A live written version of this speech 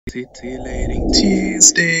Titillating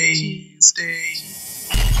Tuesday.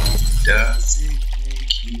 Does it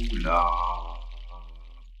make you laugh?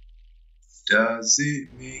 Does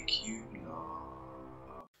it make you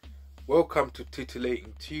laugh? Welcome to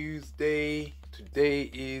Titillating Tuesday. Today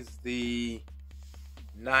is the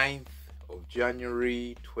 9th of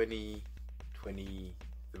January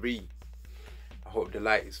 2023. I hope the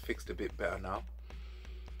light is fixed a bit better now.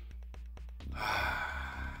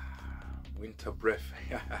 Winter breath.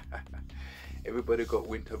 Everybody got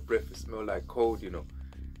winter breath. It smells like cold, you know.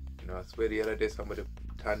 I swear the other day somebody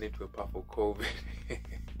turned into a puff of COVID.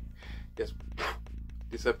 Just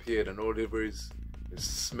disappeared, and all there is the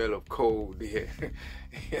smell of cold here.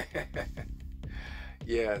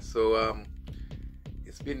 Yeah, so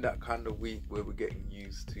it's been that kind of week where we're getting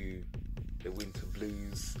used to the winter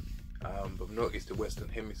blues. I've noticed the Western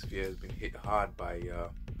Hemisphere has been hit hard by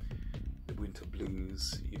the winter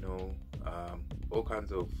blues, all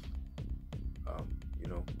kinds of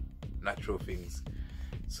natural things.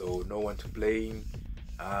 So no one to blame,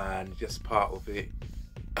 and just part of it,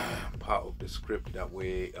 part of the script that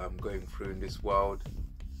we're going through in this world.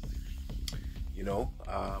 We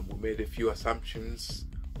made a few assumptions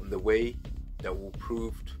on the way that will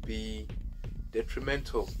prove to be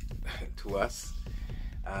detrimental to us.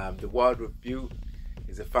 The world we've built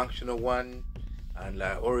is a functional one, and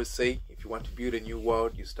like I always say, if you want to build a new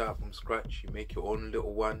world, you start from scratch. You make your own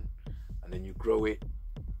little one, and then you grow it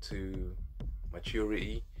to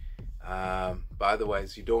maturity. But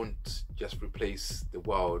otherwise, you don't just replace the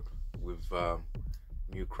world with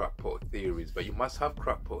new crackpot theories. But you must have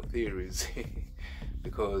crackpot theories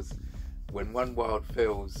because when one world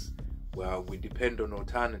fails, well, we depend on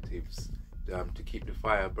alternatives to keep the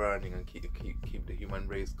fire burning and keep the human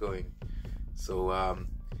race going. So,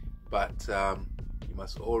 you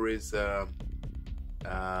must always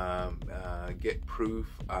get proof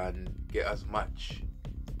and get as much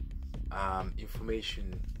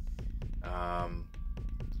information,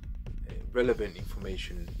 relevant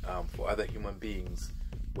information for other human beings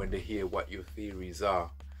when they hear what your theories are.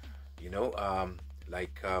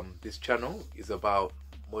 This channel is about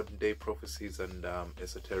modern day prophecies and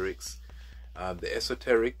esoterics. The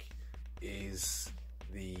esoteric is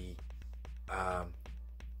the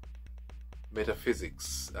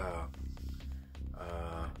metaphysics,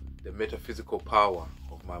 the metaphysical power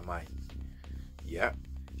of my mind. Yeah,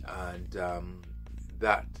 and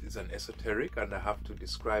that is an esoteric, and I have to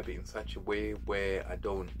describe it in such a way where I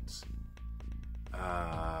don't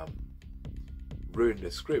ruin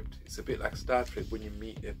the script. It's a bit like Star Trek when you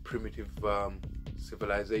meet a primitive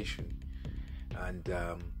civilization, and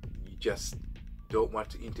you just don't want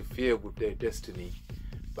to interfere with their destiny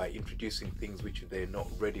by introducing things which they're not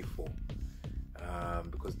ready for,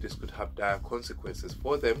 because this could have dire consequences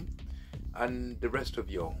for them and the rest of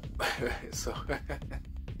y'all. So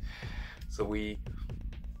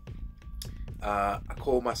I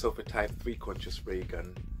call myself a type 3 conscious ray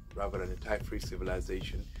gun rather than a type 3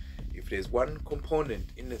 civilization. If there's one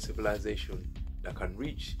component in the civilization that can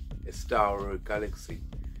reach a star or a galaxy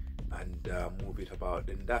and move it about,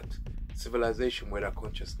 then that civilization where that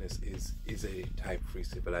consciousness is a type 3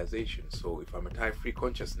 civilization. So if I'm a type 3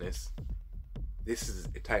 consciousness, this is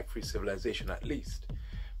a type 3 civilization at least.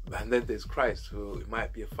 And then there's Christ, who it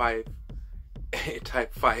might be a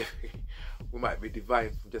type 5. We might be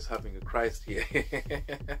divine from just having a Christ here.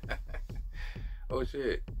 Oh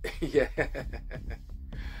shit. Yeah.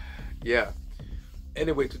 Yeah.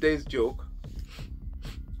 Anyway, today's joke.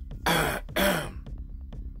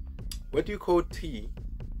 What do you call tea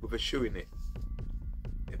with a shoe in it?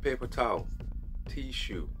 A paper towel.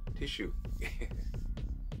 Tissue.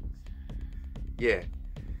 Yeah.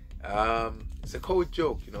 It's a cold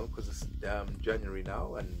joke, because it's January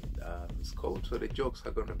now, and it's cold, so the jokes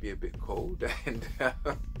are gonna be a bit cold. And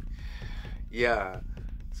yeah,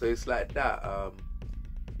 so it's like that.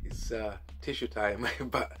 It's tissue time,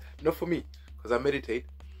 but not for me, because I meditate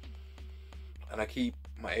and I keep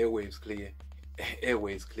my airways clear.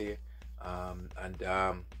 And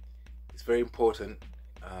it's very important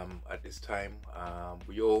at this time.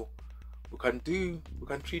 We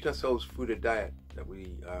can treat ourselves through the diet that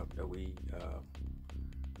we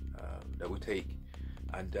take,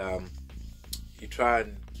 and you try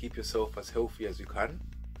and keep yourself as healthy as you can.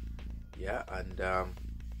 Yeah, and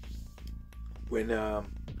when it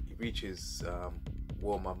reaches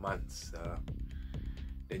warmer months,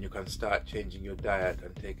 then you can start changing your diet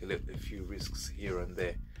and take a few risks here and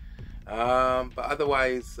there. But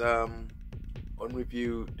otherwise, on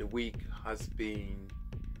review, the week has been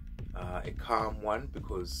a calm one,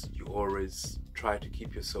 because you always try to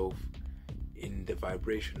keep yourself in the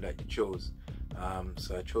vibration that you chose.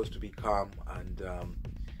 So I chose to be calm, and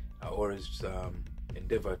I always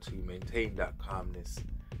endeavor to maintain that calmness.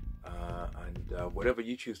 And whatever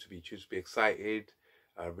you choose to be excited,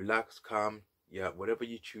 relaxed, calm. Yeah, whatever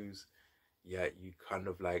you choose. Yeah, you kind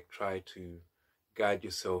of like try to guide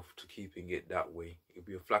yourself to keeping it that way. It'll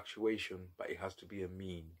be a fluctuation, but it has to be a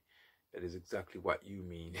mean. That is exactly what you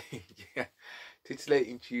mean. Yeah.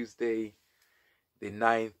 Titillating Tuesday, the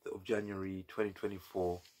 9th of January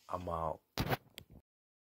 2024. I'm out.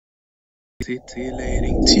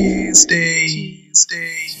 Titillating Tuesdays.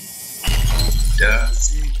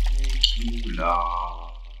 Does it make you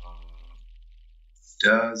laugh?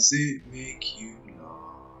 Does it make you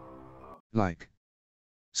laugh? Like,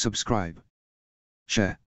 subscribe,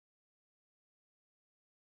 share.